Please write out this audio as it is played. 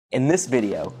In this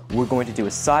video, we're going to do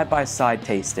a side-by-side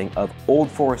tasting of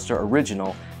Old Forester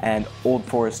Original and Old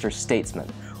Forester Statesman,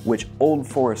 which Old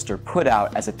Forester put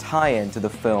out as a tie-in to the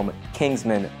film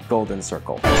Kingsman: Golden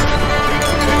Circle.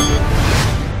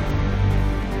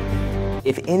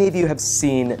 If any of you have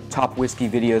seen Top Whiskey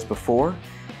videos before,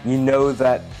 you know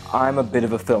that I'm a bit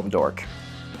of a film dork.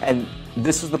 And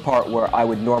this is the part where I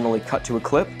would normally cut to a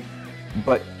clip,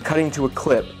 but cutting to a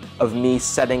clip of me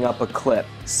setting up a clip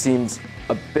seems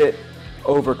a bit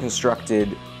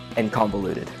over-constructed and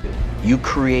convoluted. You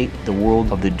create the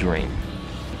world of the dream.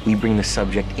 We bring the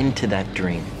subject into that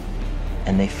dream,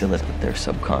 and they fill it with their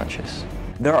subconscious.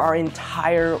 There are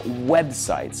entire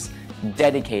websites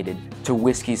dedicated to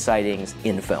whiskey sightings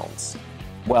in films.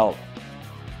 Well,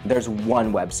 there's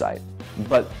one website,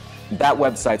 but that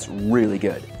website's really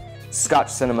good.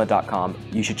 ScotchCinema.com,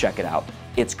 you should check it out.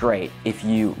 It's great if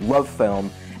you love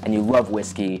film and you love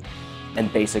whiskey, and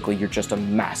basically you're just a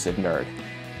massive nerd,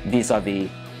 vis-a-vis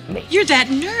me. You're that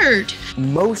nerd!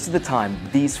 Most of the time,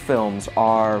 these films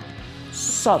are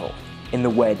subtle in the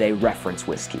way they reference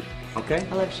whiskey. Okay.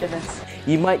 I love Chivas.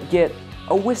 You might get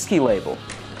a whiskey label,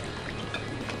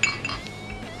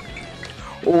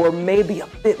 or maybe a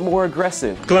bit more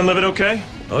aggressive. Glenlivet okay?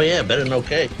 Oh yeah, better than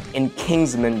okay. In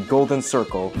Kingsman: Golden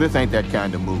Circle, This ain't that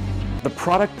kind of movie. the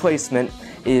product placement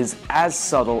is as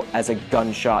subtle as a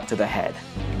gunshot to the head.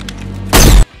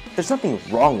 There's nothing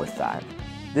wrong with that.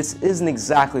 This isn't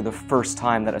exactly the first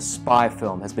time that a spy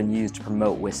film has been used to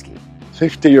promote whiskey.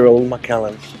 50-year-old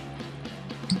Macallan.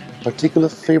 Particular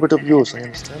favorite of yours, I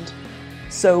understand.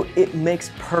 So it makes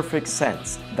perfect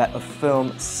sense that a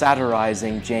film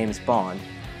satirizing James Bond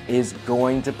is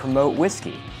going to promote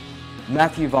whiskey.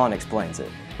 Matthew Vaughn explains it.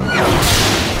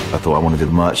 I thought I wanted to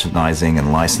do the merchandising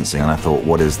and licensing, and I thought,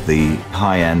 what is the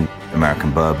high-end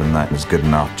American bourbon that is good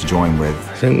enough to join with?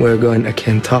 I think we're going to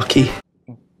Kentucky.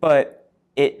 But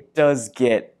it does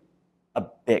get a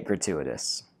bit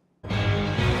gratuitous.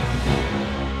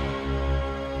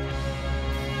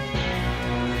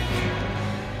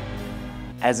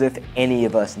 As if any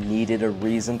of us needed a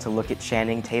reason to look at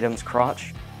Channing Tatum's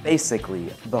crotch.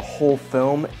 Basically, the whole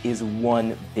film is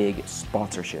one big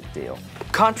sponsorship deal.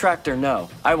 Contract or no,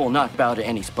 I will not bow to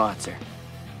any sponsor.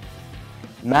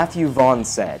 Matthew Vaughn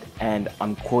said, and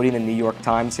I'm quoting the New York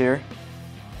Times here,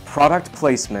 "Product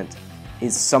placement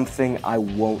is something I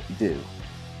won't do.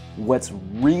 What's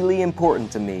really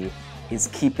important to me is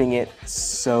keeping it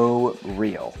so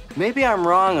real." Maybe I'm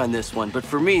wrong on this one, but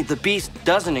for me, the beast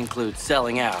doesn't include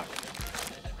selling out.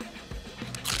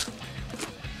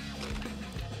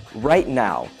 Right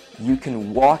now, you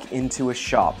can walk into a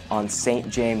shop on St.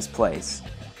 James Place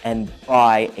and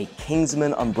buy a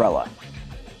Kingsman umbrella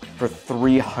for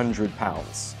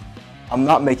 £300. I'm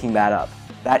not making that up.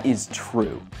 That is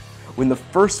true. When the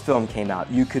first film came out,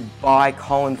 you could buy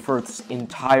Colin Firth's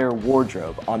entire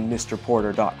wardrobe on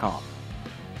MrPorter.com.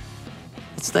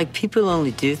 It's like people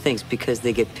only do things because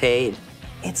they get paid.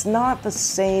 It's not the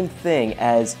same thing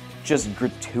as just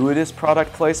gratuitous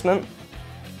product placement.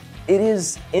 It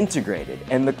is integrated,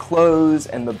 and the clothes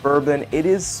and the bourbon, it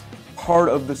is part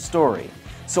of the story.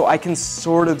 So I can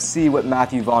sort of see what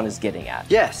Matthew Vaughn is getting at.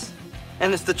 Yes,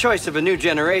 and it's the choice of a new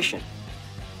generation.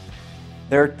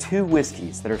 There are two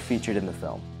whiskeys that are featured in the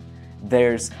film.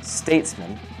 There's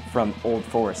Statesman from Old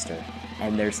Forester,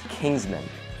 and there's Kingsman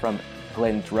from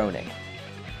Glendronach.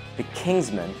 The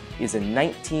Kingsman is a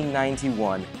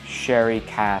 1991 sherry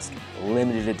cask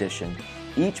limited edition.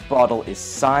 Each bottle is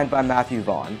signed by Matthew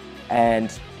Vaughn,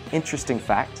 and interesting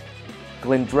fact,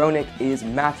 Glendronach is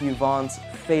Matthew Vaughn's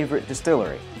favorite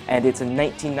distillery, and it's a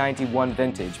 1991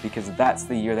 vintage because that's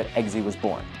the year that Eggsy was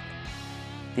born.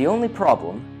 The only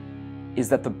problem is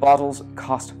that the bottles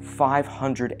cost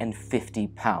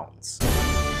 £550.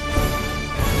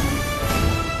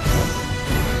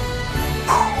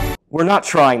 We're not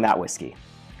trying that whiskey.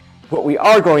 What we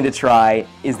are going to try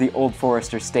is the Old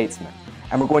Forester Statesman,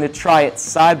 and we're going to try it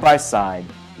side by side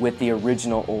with the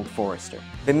original Old Forester.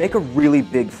 They make a really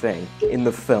big thing in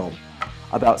the film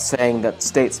about saying that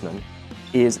Statesman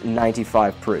is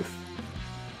 95 proof.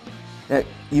 Now,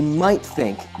 you might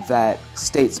think that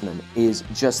Statesman is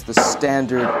just the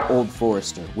standard Old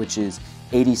Forester, which is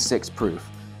 86 proof,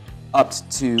 up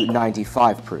to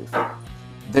 95 proof.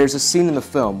 There's a scene in the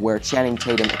film where Channing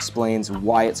Tatum explains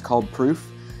why it's called proof,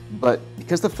 but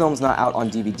because the film's not out on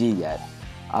DVD yet,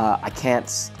 I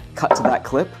can't cut to that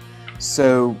clip,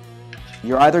 so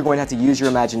you're either going to have to use your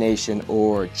imagination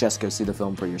or just go see the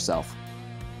film for yourself.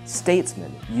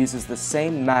 Statesman uses the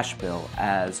same mash bill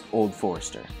as Old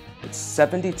Forester. It's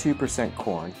 72%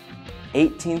 corn,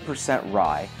 18%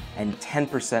 rye, and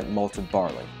 10% malted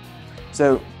barley.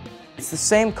 So It's the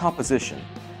same composition,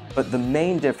 but the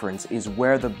main difference is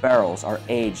where the barrels are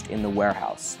aged in the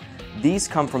warehouse. These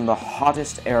come from the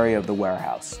hottest area of the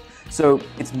warehouse, so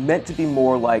it's meant to be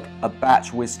more like a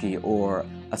batch whiskey or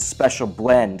a special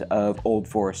blend of Old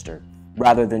Forester,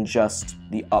 rather than just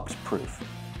the upped proof.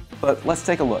 But let's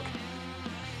take a look.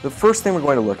 The first thing we're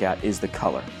going to look at is the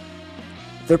color.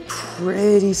 They're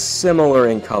pretty similar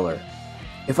in color.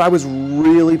 If I was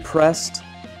really pressed,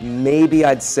 maybe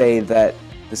I'd say that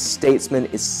the Statesman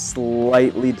is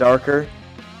slightly darker,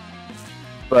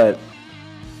 but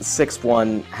 6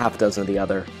 one, half dozen of the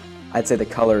other. I'd say the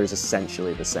color is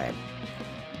essentially the same.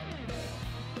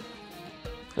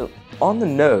 So, on the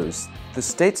nose, the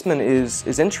Statesman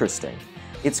is interesting.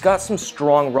 It's got some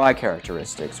strong rye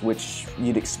characteristics, which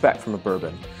you'd expect from a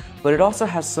bourbon, but it also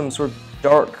has some sort of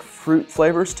dark fruit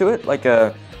flavors to it, like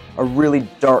a really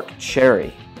dark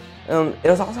cherry. It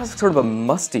also has sort of a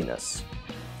mustiness.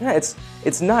 Yeah,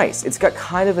 it's nice. It's got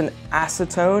kind of an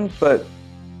acetone, but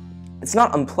it's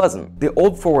not unpleasant. The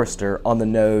Old Forester on the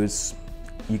nose,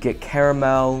 you get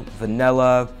caramel,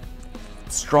 vanilla,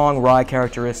 strong rye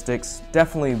characteristics,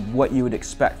 definitely what you would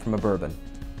expect from a bourbon.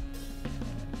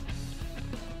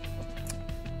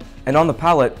 And on the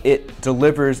palate, it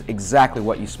delivers exactly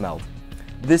what you smelled.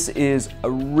 This is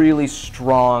a really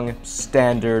strong,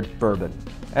 standard bourbon,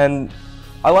 and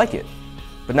I like it.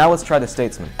 But now let's try the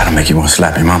Statesman. That'll make you want to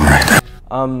slap your mama right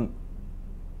there.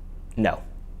 No.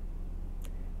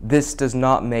 This does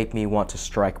not make me want to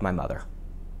strike my mother.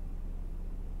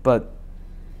 But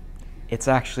it's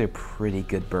actually a pretty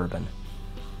good bourbon.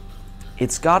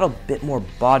 It's got a bit more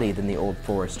body than the Old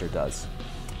Forester does.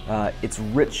 It's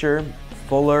richer,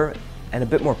 fuller, and a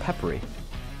bit more peppery.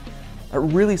 It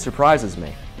really surprises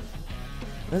me.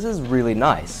 This is really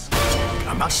nice.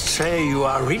 I must say, you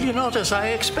are really not as I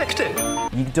expected.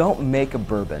 You don't make a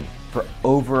bourbon for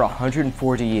over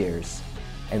 140 years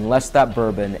unless that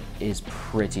bourbon is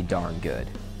pretty darn good.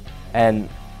 And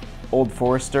Old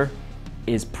Forester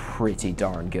is pretty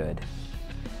darn good.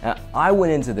 Now, I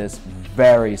went into this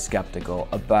very skeptical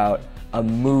about a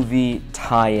movie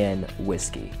tie-in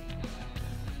whiskey.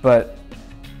 But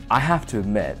I have to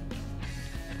admit,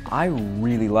 I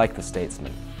really like the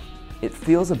Statesman. It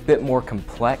feels a bit more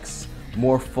complex,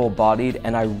 more full-bodied,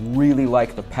 and I really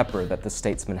like the pepper that the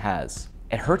Statesman has.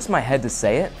 It hurts my head to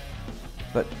say it,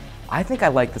 but I think I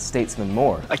like the Statesman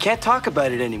more. I can't talk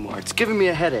about it anymore. It's giving me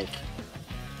a headache.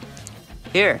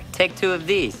 Here, take 2 of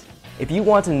these. If you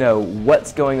want to know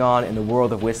what's going on in the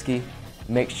world of whiskey,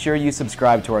 make sure you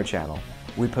subscribe to our channel.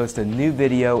 We post a new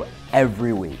video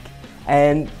every week.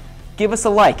 And give us a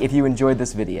like if you enjoyed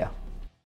this video.